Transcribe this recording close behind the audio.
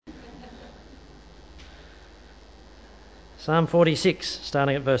Psalm 46,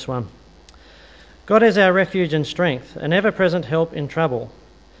 starting at verse 1. God is our refuge and strength, an ever-present help in trouble.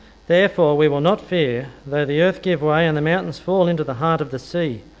 Therefore we will not fear, though the earth give way and the mountains fall into the heart of the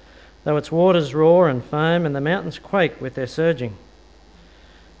sea, though its waters roar and foam and the mountains quake with their surging.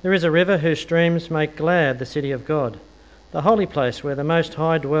 There is a river whose streams make glad the city of God, the holy place where the Most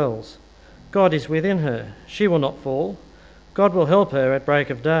High dwells. God is within her, she will not fall. God will help her at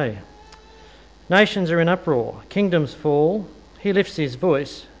break of day. Nations are in uproar, kingdoms fall. He lifts his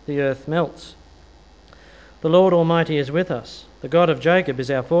voice, the earth melts. The Lord Almighty is with us. The God of Jacob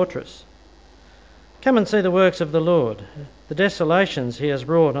is our fortress. Come and see the works of the Lord, the desolations he has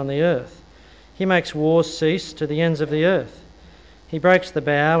wrought on the earth. He makes wars cease to the ends of the earth. He breaks the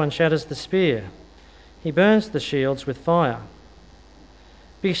bow and shatters the spear. He burns the shields with fire.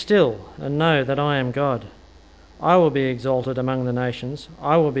 Be still and know that I am God. I will be exalted among the nations.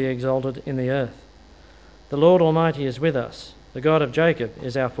 I will be exalted in the earth. The Lord Almighty is with us. The God of Jacob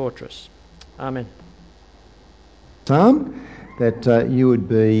is our fortress. Amen. Psalm, that you would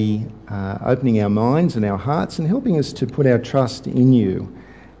be opening our minds and our hearts and helping us to put our trust in you.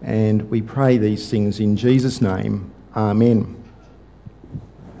 And we pray these things in Jesus' name. Amen.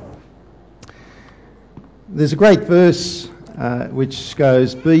 There's a great verse which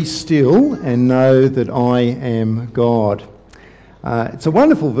goes, "Be still and know that I am God." It's a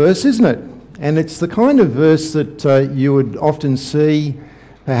wonderful verse, isn't it? And it's the kind of verse that you would often see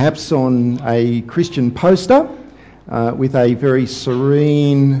perhaps on a Christian poster with a very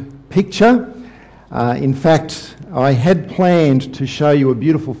serene picture. In fact, I had planned to show you a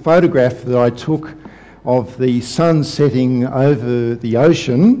beautiful photograph that I took of the sun setting over the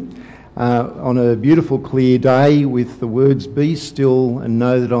ocean on a beautiful clear day with the words, "Be still and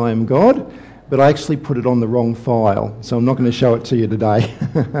know that I am God," but I actually put it on the wrong file, so I'm not going to show it to you today.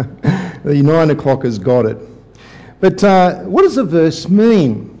 The 9 o'clock has got it. But what does the verse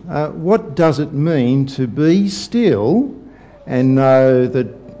mean? What does it mean to be still and know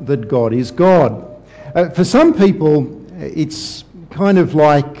that God is God? For some people, it's kind of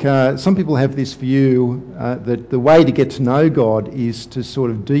like some people have this view that the way to get to know God is to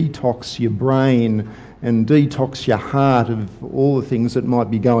sort of detox your brain and detox your heart of all the things that might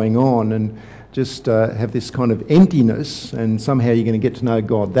be going on and just have this kind of emptiness, and somehow you're going to get to know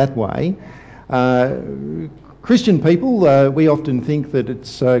God that way. Christian people, we often think that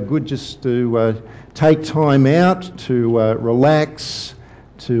it's good just to take time out, to relax,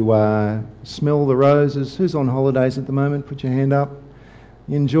 to smell the roses. Who's on holidays at the moment? Put your hand up.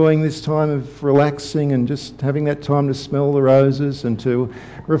 You enjoying this time of relaxing and just having that time to smell the roses and to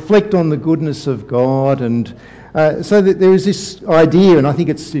reflect on the goodness of God. And so that there is this idea, and I think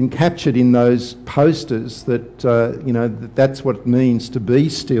it's captured in those posters, that that's what it means to be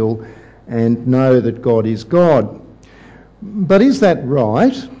still and know that God is God. But is that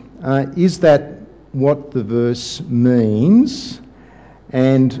right? Is that what the verse means?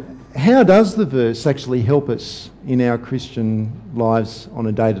 And how does the verse actually help us in our Christian lives on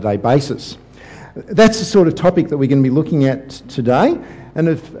a day-to-day basis? That's the sort of topic that we're going to be looking at today. And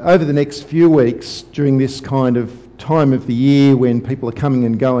over the next few weeks, during this kind of time of the year when people are coming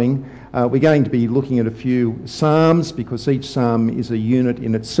and going, we're going to be looking at a few psalms, because each psalm is a unit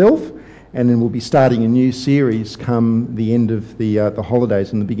in itself. And then we'll be starting a new series come the end of the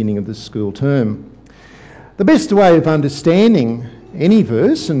holidays and the beginning of the school term. The best way of understanding any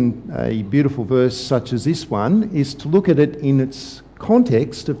verse, and a beautiful verse such as this one, is to look at it in its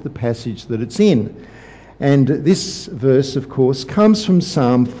context of the passage that it's in. And this verse, of course, comes from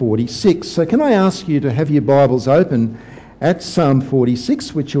Psalm 46. So can I ask you to have your Bibles open at Psalm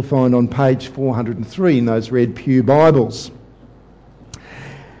 46, which you'll find on page 403 in those red pew Bibles.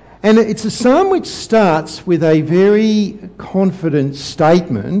 And it's a psalm which starts with a very confident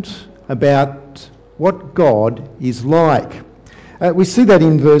statement about what God is like. We see that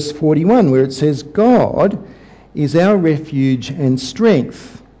in verse 41, where it says, "God is our refuge and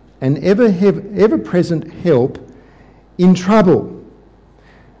strength, an ever-present help in trouble."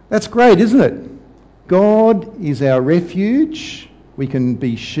 That's great, isn't it? God is our refuge. We can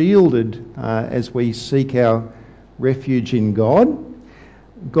be shielded as we seek our refuge in God.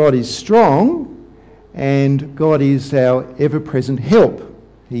 God is strong, and God is our ever-present help.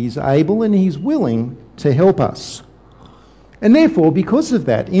 He's able and he's willing to help us. And therefore, because of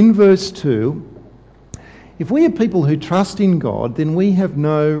that, in verse 2, if we are people who trust in God, then we have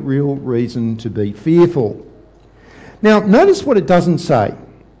no real reason to be fearful. Now, notice what it doesn't say.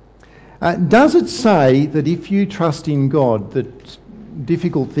 Does it say that if you trust in God, that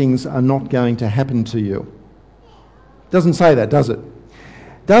difficult things are not going to happen to you? It doesn't say that, does it?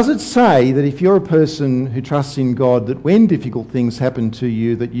 Does it say that if you're a person who trusts in God, that when difficult things happen to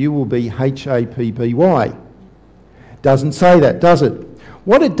you, that you will be HAPPY? Doesn't say that, does it?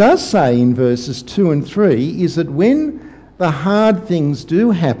 What it does say in verses 2 and 3 is that when the hard things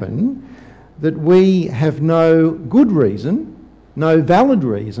do happen, that we have no good reason, no valid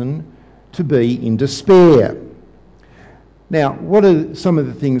reason to be in despair. Now, what are some of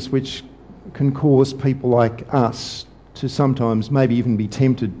the things which can cause people like us to sometimes maybe even be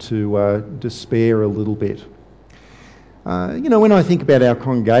tempted to despair a little bit? When I think about our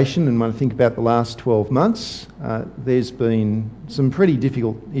congregation and when I think about the last 12 months, there's been some pretty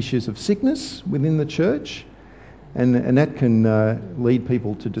difficult issues of sickness within the church, and that can lead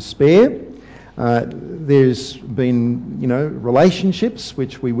people to despair. There's been, relationships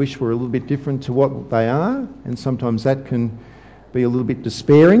which we wish were a little bit different to what they are, and sometimes that can be a little bit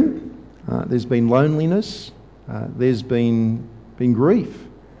despairing. There's been loneliness. There's been grief.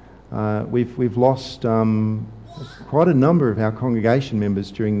 We've lost quite a number of our congregation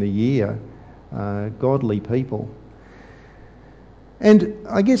members during the year, godly people. And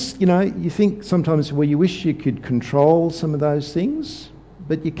I guess, you think sometimes, well, you wish you could control some of those things,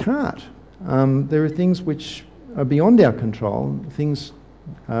 but you can't. There are things which are beyond our control, things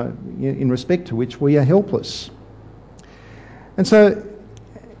in respect to which we are helpless. And so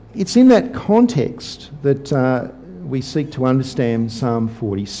it's in that context that we seek to understand Psalm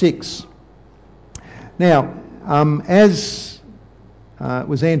 46. Now, as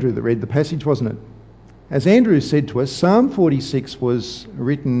was Andrew that read the passage, wasn't it? As Andrew said to us, Psalm 46 was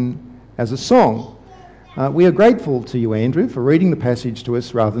written as a song. We are grateful to you, Andrew, for reading the passage to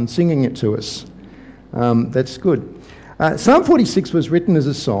us rather than singing it to us. That's good. Psalm 46 was written as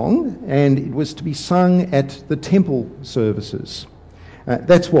a song, and it was to be sung at the temple services.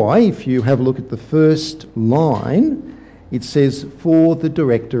 That's why, if you have a look at the first line, it says, for the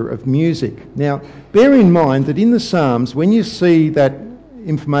director of music. Now, bear in mind that in the Psalms, when you see that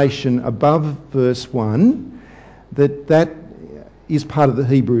information above verse 1, that is part of the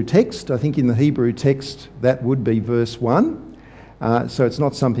Hebrew text. I think in the Hebrew text that would be verse 1. So it's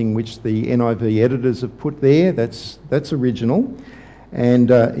not something which the NIV editors have put there. That's original.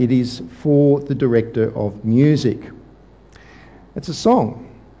 And it is for the director of music. It's a song.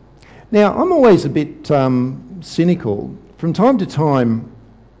 Now, I'm always a bit cynical. From time to time,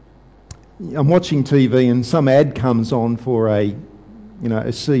 I'm watching TV and some ad comes on for a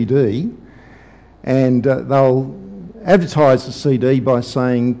CD, and they'll advertise the CD by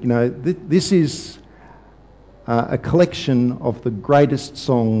saying, this is a collection of the greatest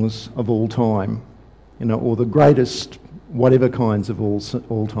songs of all time, or the greatest whatever kinds of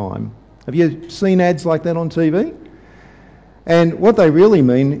all time. Have you seen ads like that on TV? And what they really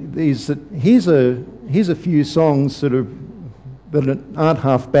mean is that here's a few songs that aren't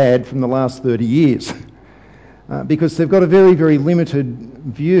half bad from the last 30 years, because they've got a very, very limited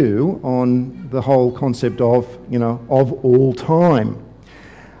view on the whole concept of all time.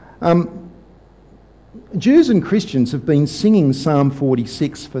 Jews and Christians have been singing Psalm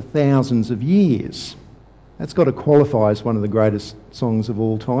 46 for thousands of years. That's got to qualify as one of the greatest songs of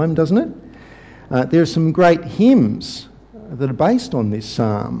all time, doesn't it? There are some great hymns that are based on this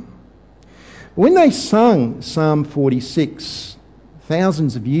psalm. When they sung Psalm 46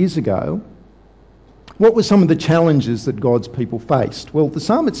 thousands of years ago, what were some of the challenges that God's people faced? Well, the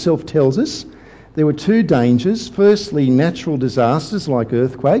psalm itself tells us there were two dangers. Firstly, natural disasters like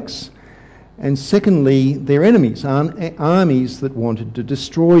earthquakes, and secondly, their enemies, armies that wanted to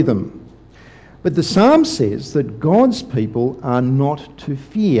destroy them. But the psalm says that God's people are not to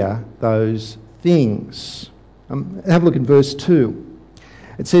fear those things. Have a look at verse 2.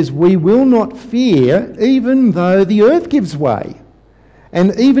 It says, we will not fear even though the earth gives way,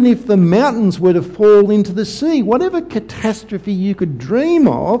 and even if the mountains were to fall into the sea. Whatever catastrophe you could dream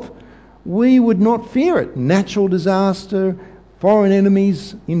of, we would not fear it. Natural disaster, foreign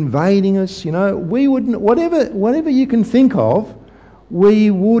enemies invading us, we wouldn't, whatever you can think of,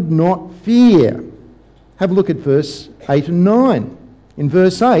 we would not fear. Have a look at verse 8 and 9. In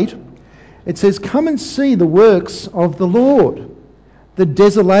verse 8, it says, come and see the works of the Lord, the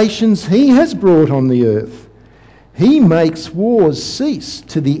desolations he has brought on the earth. He makes wars cease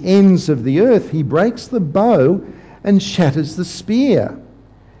to the ends of the earth. He breaks the bow and shatters the spear.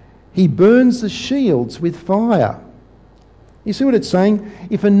 He burns the shields with fire. You see what it's saying?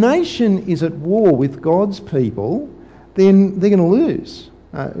 If a nation is at war with God's people, then they're going to lose.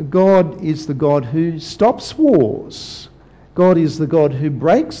 God is the God who stops wars. God is the God who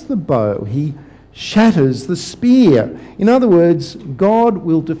breaks the bow. He shatters the spear. In other words, God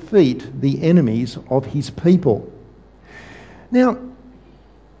will defeat the enemies of his people. Now,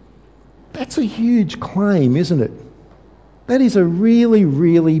 That's a huge claim, isn't it? That is a really,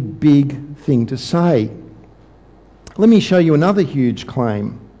 really big thing to say. Let me show you another huge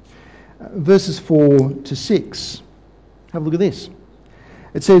claim. Verses 4 to 6. Have a look at this.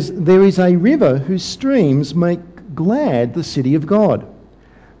 It says, "There is a river whose streams make glad the city of God,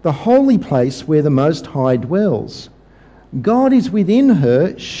 the holy place where the Most High dwells. God is within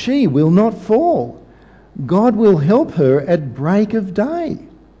her, she will not fall. God will help her at break of day."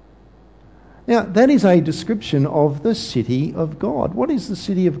 Now, that is a description of the city of God. What is the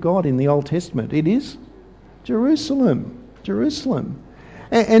city of God in the Old Testament? It is Jerusalem. Jerusalem.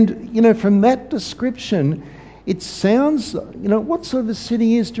 And from that description, it sounds, what sort of a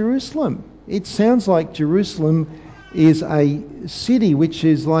city is Jerusalem? It sounds like Jerusalem is a city which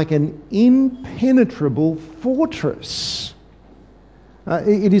is like an impenetrable fortress.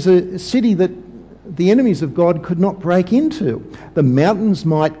 It is a city that the enemies of God could not break into. The mountains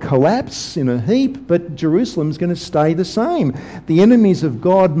might collapse in a heap, but Jerusalem's going to stay the same. The enemies of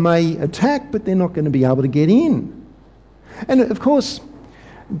God may attack, but they're not going to be able to get in. And of course,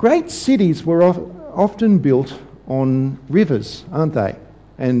 great cities were often built on rivers, aren't they?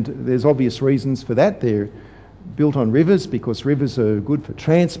 And there's obvious reasons for that. They're built on rivers because rivers are good for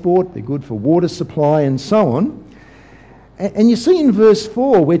transport, they're good for water supply and so on. And you see in verse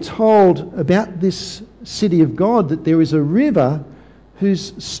 4, we're told about this city of God that there is a river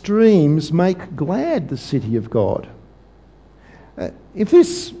whose streams make glad the city of God. If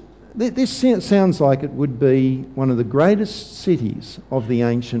this sounds like it would be one of the greatest cities of the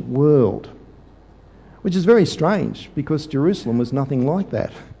ancient world, which is very strange because Jerusalem was nothing like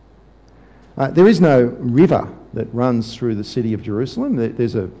that. There is no river that runs through the city of Jerusalem.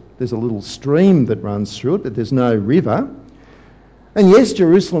 There's a little stream that runs through it, but there's no river. And yes,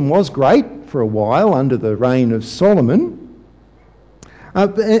 Jerusalem was great for a while under the reign of Solomon.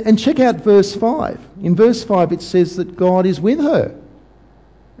 And check out verse 5. In verse 5 it says that God is with her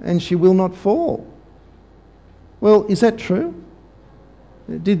and she will not fall. Well, is that true?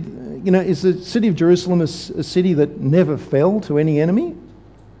 Is the city of Jerusalem a city that never fell to any enemy?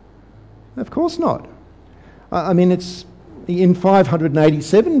 Of course not. It's in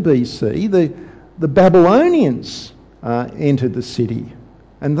 587 BC, the Babylonians entered the city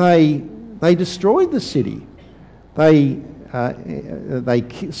and they destroyed the city. They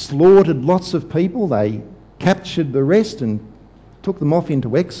slaughtered lots of people. They captured the rest and took them off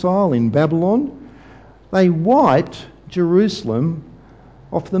into exile in Babylon. They wiped Jerusalem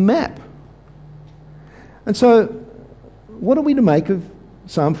off the map. And so what are we to make of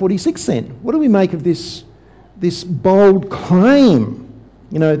Psalm 46 then? What do we make of this bold claim,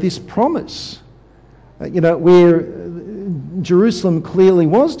 this promise, where Jerusalem clearly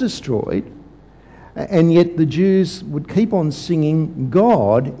was destroyed, and yet the Jews would keep on singing,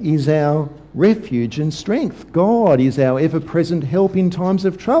 God is our refuge and strength. God is our ever-present help in times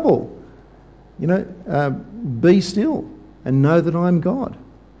of trouble. Be still and know that I'm God.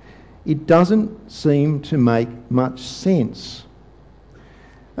 It doesn't seem to make much sense.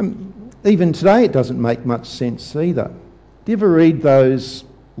 Even today it doesn't make much sense either. Do you ever read those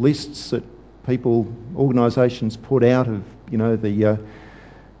lists that organisations put out of, the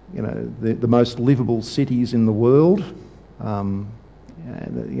most livable cities in the world? I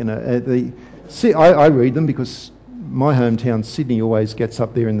read them because my hometown Sydney always gets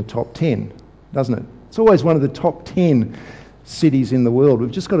up there in the top 10, doesn't it? It's always one of the top 10 cities in the world.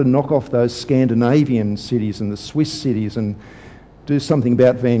 We've just got to knock off those Scandinavian cities and the Swiss cities and do something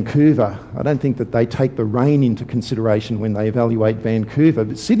about Vancouver. I don't think that they take the rain into consideration when they evaluate Vancouver,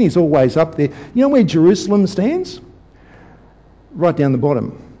 but Sydney's always up there. You know where Jerusalem stands? Right down the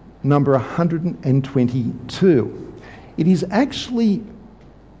bottom, number 122. It is actually,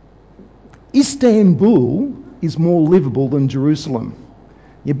 Istanbul is more livable than Jerusalem.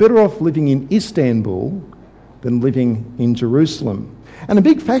 You're better off living in Istanbul than living in Jerusalem. And a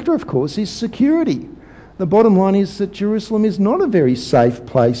big factor, of course, is security. The bottom line is that Jerusalem is not a very safe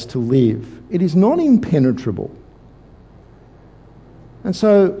place to live. It is not impenetrable. And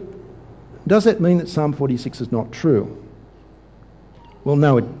so, does that mean that Psalm 46 is not true? Well,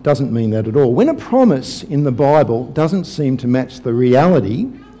 no, it doesn't mean that at all. When a promise in the Bible doesn't seem to match the reality,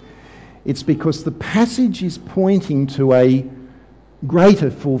 it's because the passage is pointing to a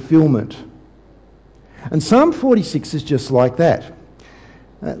greater fulfilment. And Psalm 46 is just like that.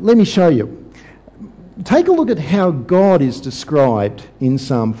 Let me show you. Take a look at how God is described in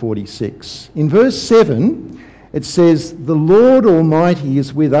Psalm 46. In verse 7, it says, "The Lord Almighty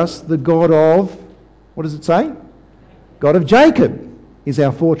is with us, the God of," what does it say? God of Jacob is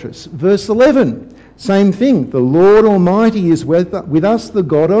our fortress. Verse 11, same thing. "The Lord Almighty is with us, the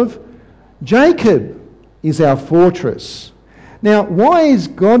God of Jacob is our fortress. Now, why is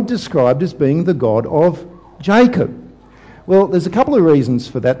God described as being the God of Jacob? Well, there's a couple of reasons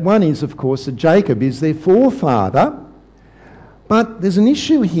for that. One is, of course, that Jacob is their forefather, but there's an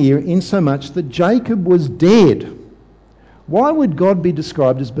issue here in so much that Jacob was dead. Why would God be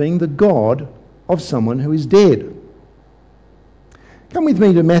described as being the God of someone who is dead? Come with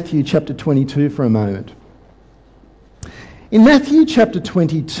me to Matthew chapter 22 for a moment. In Matthew chapter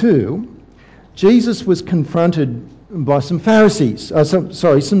 22, Jesus was confronted by some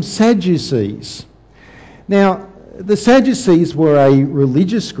some Sadducees. Now, the Sadducees were a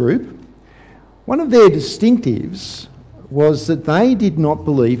religious group. One of their distinctives was that they did not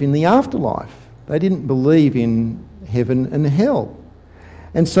believe in the afterlife. They didn't believe in heaven and hell.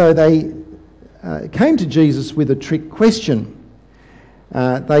 And so they came to Jesus with a trick question.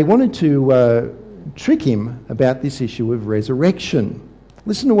 They wanted to trick him about this issue of resurrection.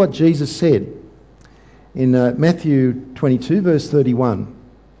 Listen to what Jesus said in Matthew 22, verse 31.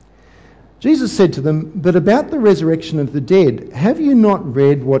 Jesus said to them, "But about the resurrection of the dead, have you not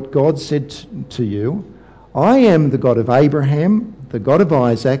read what God said to you? I am the God of Abraham, the God of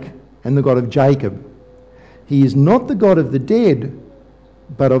Isaac, and the God of Jacob. He is not the God of the dead,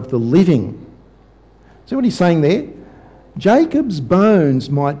 but of the living." See what he's saying there? Jacob's bones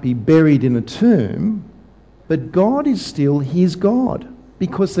might be buried in a tomb, but God is still his God,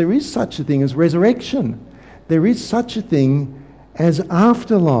 because there is such a thing as resurrection. There is such a thing as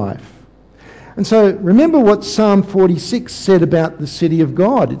afterlife. And so remember what Psalm 46 said about the city of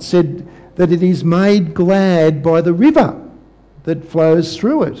God. It said that it is made glad by the river that flows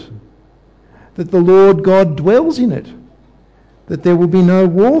through it, that the Lord God dwells in it, that there will be no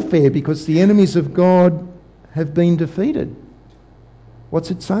warfare because the enemies of God have been defeated. What's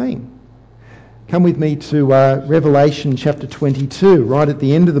it saying? Come with me to Revelation chapter 22, right at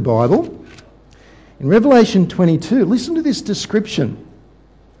the end of the Bible. In Revelation 22, listen to this description.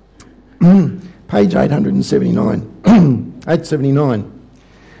 Page 879. 879.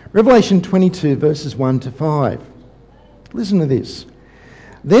 Revelation 22, verses 1 to 5. Listen to this.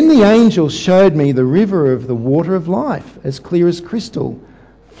 "Then the angel showed me the river of the water of life, as clear as crystal,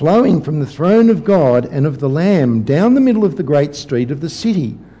 flowing from the throne of God and of the Lamb down the middle of the great street of the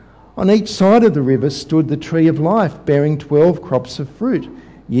city. On each side of the river stood the tree of life, bearing 12 crops of fruit,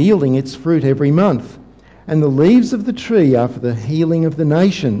 yielding its fruit every month. And the leaves of the tree are for the healing of the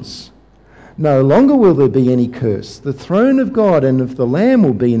nations. No longer will there be any curse. The throne of God and of the Lamb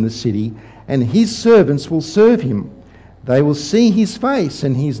will be in the city, and his servants will serve him. They will see his face,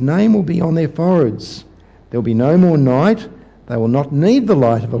 and his name will be on their foreheads. There will be no more night. They will not need the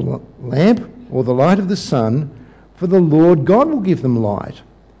light of a lamp or the light of the sun, for the Lord God will give them light,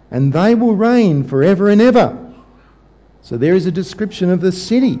 and they will reign forever and ever." So there is a description of the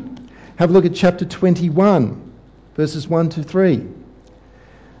city. Have a look at chapter 21, verses 1 to 3.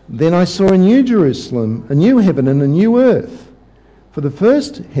 "Then I saw a new Jerusalem, a new heaven and a new earth. For the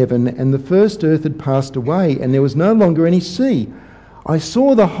first heaven and the first earth had passed away, and there was no longer any sea. I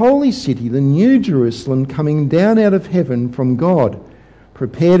saw the holy city, the new Jerusalem, coming down out of heaven from God,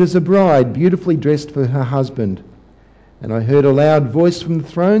 prepared as a bride, beautifully dressed for her husband. And I heard a loud voice from the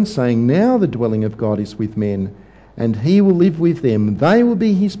throne saying, 'Now the dwelling of God is with men, and he will live with them. They will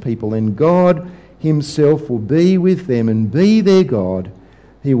be his people, and God himself will be with them and be their God.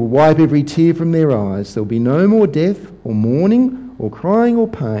 He will wipe every tear from their eyes. There will be no more death or mourning or crying or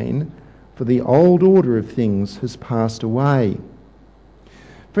pain, for the old order of things has passed away.'"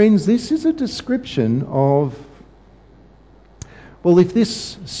 Friends, this is a description of, well, if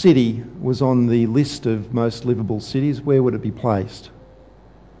this city was on the list of most livable cities, where would it be placed?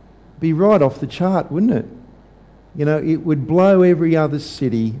 Be right off the chart, wouldn't it? You know, it would blow every other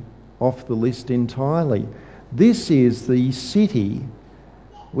city off the list entirely. This is the city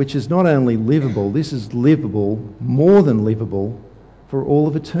which is not only livable, this is livable, more than livable, for all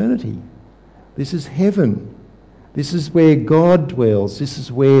of eternity. This is heaven. This is where God dwells. This is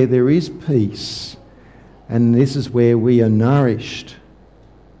where there is peace. And this is where we are nourished.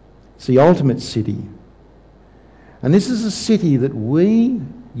 It's the ultimate city. And this is a city that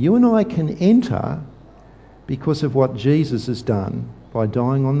you and I can enter because of what Jesus has done by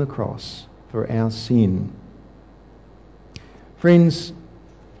dying on the cross for our sin. Friends,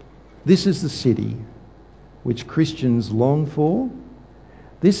 this is the city which Christians long for.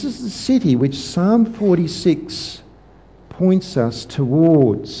 This is the city which Psalm 46 points us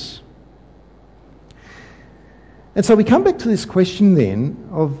towards. And so we come back to this question then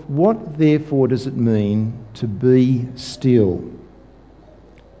of what therefore does it mean to be still?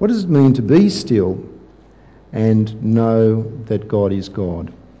 What does it mean to be still and know that God is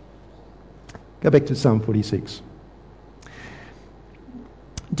God? Go back to Psalm 46.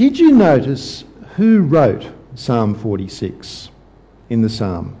 Did you notice who wrote Psalm 46 in the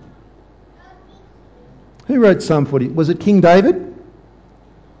psalm? Who wrote Psalm 40? Was it King David?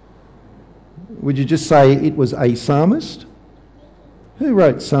 Would you just say it was a psalmist? Who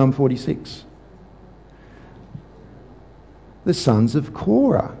wrote Psalm 46? The sons of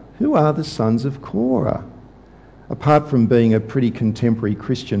Korah. Who are the sons of Korah? Apart from being a pretty contemporary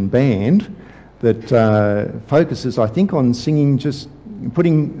Christian band that focuses, I think, on singing, just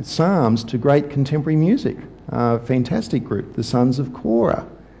putting psalms to great contemporary music. Fantastic group, the sons of Korah.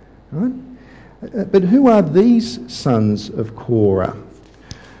 Right? But who are these sons of Korah?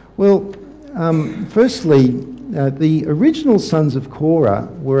 Well, firstly, the original sons of Korah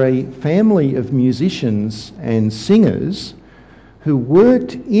were a family of musicians and singers who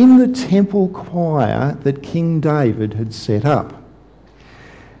worked in the temple choir that King David had set up.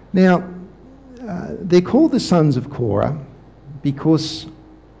 Now, they're called the sons of Korah because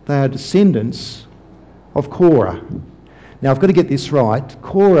they are descendants of Korah. Now, I've got to get this right.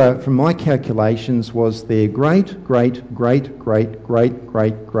 Korah, from my calculations, was their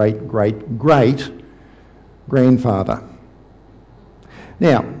great-great-great-great-great-great-great-grandfather.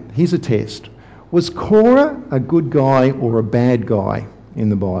 Now, here's a test. Was Korah a good guy or a bad guy in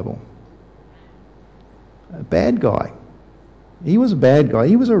the Bible? A bad guy. He was a bad guy.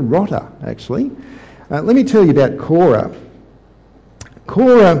 He was a rotter, actually. Let me tell you about Korah.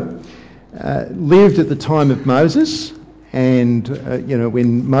 Korah lived at the time of Moses, and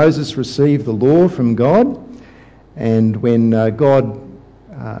when Moses received the law from God, and when God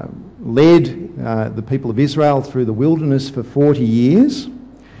led the people of Israel through the wilderness for 40 years,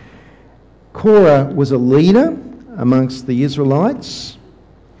 Korah was a leader amongst the Israelites,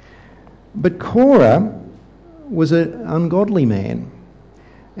 but Korah was an ungodly man.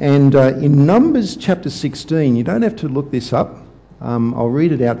 And in Numbers chapter 16, you don't have to look this up, I'll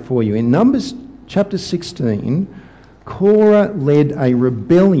read it out for you. In Numbers chapter 16, Korah led a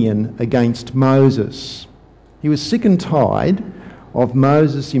rebellion against Moses. He was sick and tired of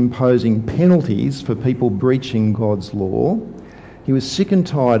Moses imposing penalties for people breaching God's law. He was sick and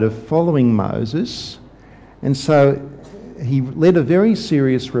tired of following Moses, and so he led a very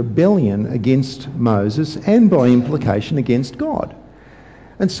serious rebellion against Moses and by implication against God.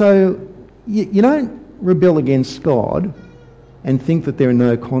 And so you don't rebel against God and think that there are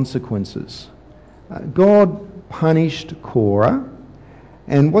no consequences. God punished Korah,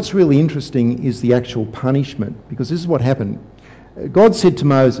 and what's really interesting is the actual punishment, because this is what happened. God said to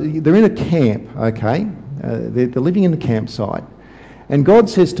Moses, they're in a camp, okay? They're living in a campsite. And God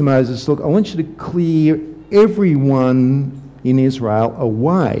says to Moses, look, I want you to clear everyone in Israel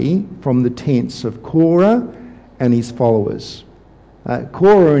away from the tents of Korah and his followers.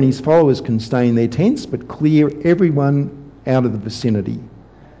 Korah and his followers can stay in their tents, but clear everyone out of the vicinity,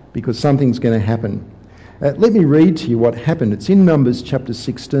 because something's going to happen. Let me read to you what happened. It's in Numbers chapter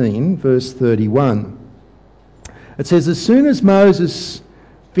 16, verse 31. It says, as soon as Moses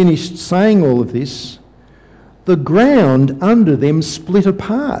finished saying all of this, the ground under them split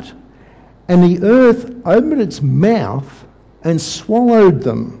apart, and the earth opened its mouth and swallowed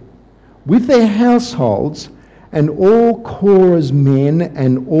them, with their households and all Korah's men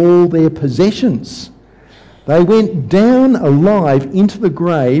and all their possessions. They went down alive into the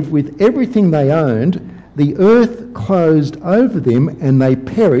grave with everything they owned. The earth closed over them, and they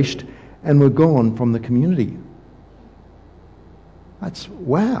perished and were gone from the community. That's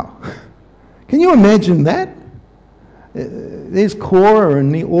wow. Can you imagine that? There's Korah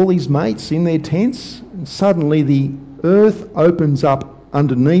and all his mates in their tents, and suddenly the earth opens up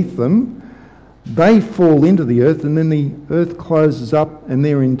underneath them. They fall into the earth, and then the earth closes up and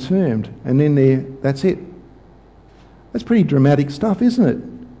they're entombed, and then that's it. That's pretty dramatic stuff, isn't it?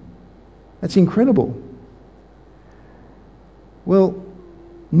 That's incredible. Well,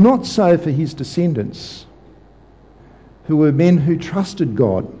 not so for his descendants, who were men who trusted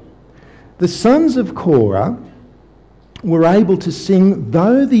God. The sons of Korah were able to sing,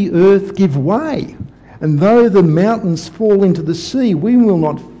 though the earth give way, and though the mountains fall into the sea, we will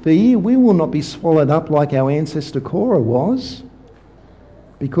not fear, we will not be swallowed up like our ancestor Korah was,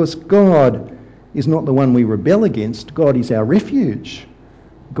 because God is not the one we rebel against. God is our refuge.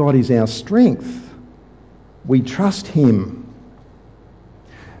 God is our strength. We trust him.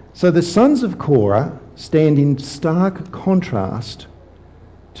 So the sons of Korah stand in stark contrast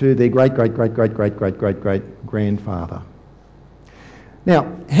to their great-great-great-great-great-great-great-grandfather.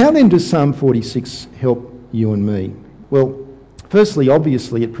 Now, how then does Psalm 46 help you and me? Well, firstly,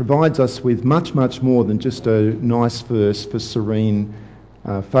 obviously, it provides us with much, much more than just a nice verse for serene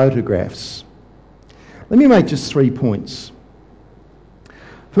photographs. Let me make just 3 points.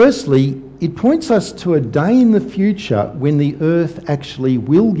 Firstly, it points us to a day in the future when the earth actually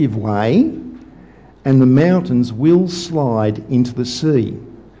will give way and the mountains will slide into the sea.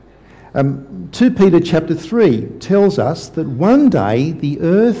 2 Peter chapter 3 tells us that one day the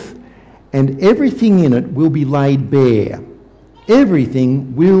earth and everything in it will be laid bare.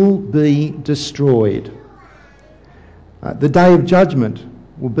 Everything will be destroyed. The day of judgment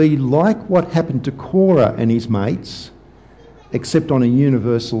will be like what happened to Korah and his mates, except on a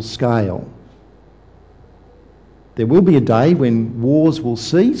universal scale. There will be a day when wars will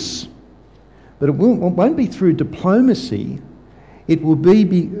cease, but it won't be through diplomacy. It will be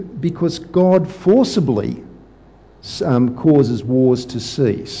because God forcibly causes wars to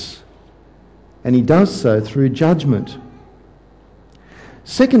cease. And he does so through judgment.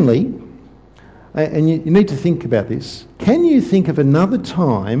 Secondly, and you need to think about this, can you think of another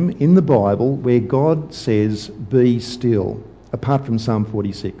time in the Bible where God says, "Be still," apart from Psalm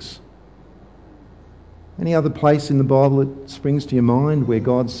 46? Any other place in the Bible that springs to your mind where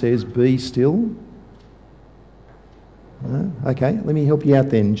God says, "Be still"? No? Okay, let me help you out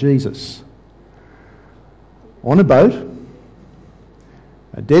then. Jesus. On a boat,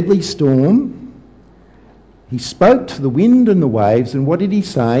 a deadly storm, he spoke to the wind and the waves, and what did he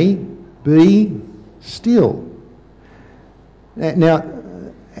say? Be still. Now,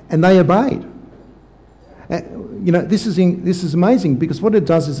 and they obeyed. This is amazing, because what it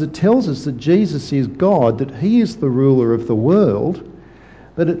does is it tells us that Jesus is God, that he is the ruler of the world,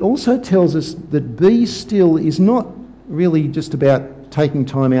 but it also tells us that be still is not really just about taking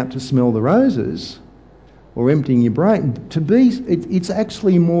time out to smell the roses or emptying your brain. It's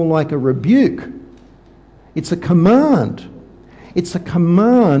actually more like a rebuke. It's a command. It's a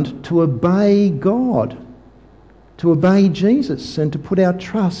command to obey God, to obey Jesus, and to put our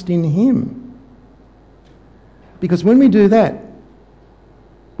trust in him. Because when we do that,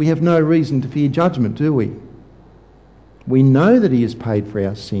 we have no reason to fear judgment, do we? We know that he has paid for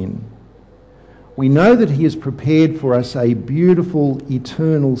our sin. We know that he has prepared for us a beautiful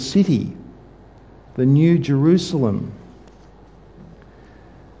eternal city, the New Jerusalem.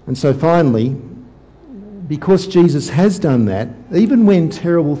 And so finally, because Jesus has done that, even when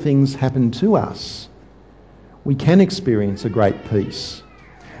terrible things happen to us, we can experience a great peace.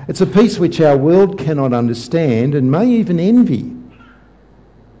 It's a peace which our world cannot understand and may even envy.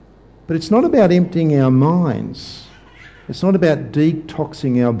 But it's not about emptying our minds. It's not about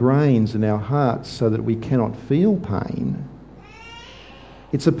detoxing our brains and our hearts so that we cannot feel pain.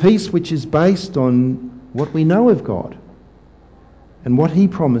 It's a peace which is based on what we know of God and what he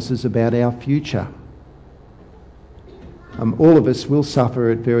promises about our future. All of us will suffer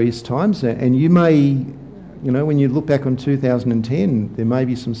at various times, and you may, when you look back on 2010, there may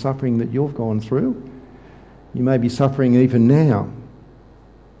be some suffering that you've gone through. You may be suffering even now.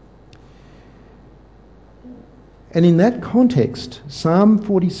 And in that context, Psalm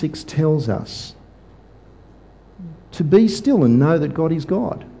 46 tells us to be still and know that God is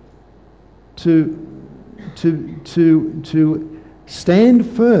God. To stand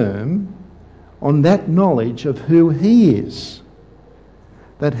firm on that knowledge of who he is.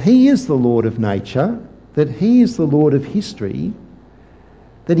 That he is the Lord of nature, that he is the Lord of history,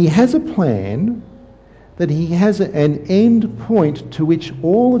 that he has a plan, that he has an end point to which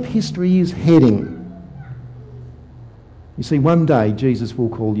all of history is heading. You see, one day Jesus will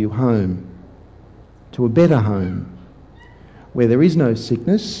call you home, to a better home, where there is no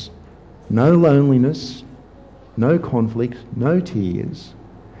sickness, no loneliness, no conflict, no tears.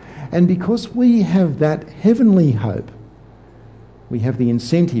 And because we have that heavenly hope, we have the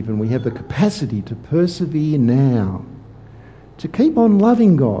incentive and we have the capacity to persevere now, to keep on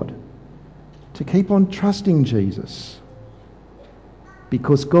loving God, to keep on trusting Jesus,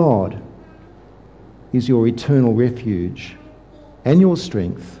 because God is your eternal refuge and your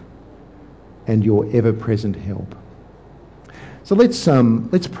strength and your ever-present help. So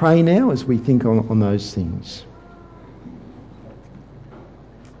let's pray now as we think on those things.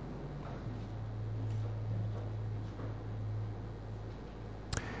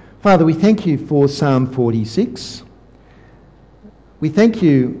 Father, we thank you for Psalm 46. We thank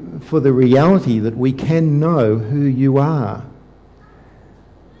you for the reality that we can know who you are.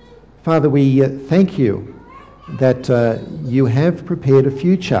 Father, we thank you that you have prepared a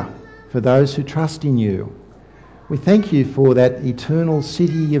future for those who trust in you. We thank you for that eternal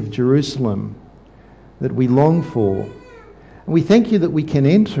city of Jerusalem that we long for. And we thank you that we can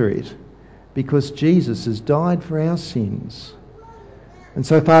enter it because Jesus has died for our sins. And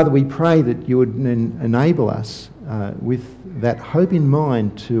so, Father, we pray that you would enable us with that hope in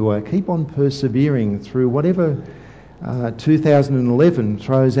mind to keep on persevering through whatever 2011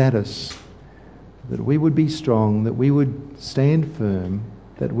 throws at us, that we would be strong, that we would stand firm,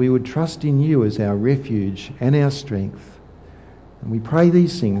 that we would trust in you as our refuge and our strength. And we pray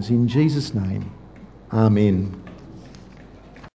these things in Jesus' name. Amen.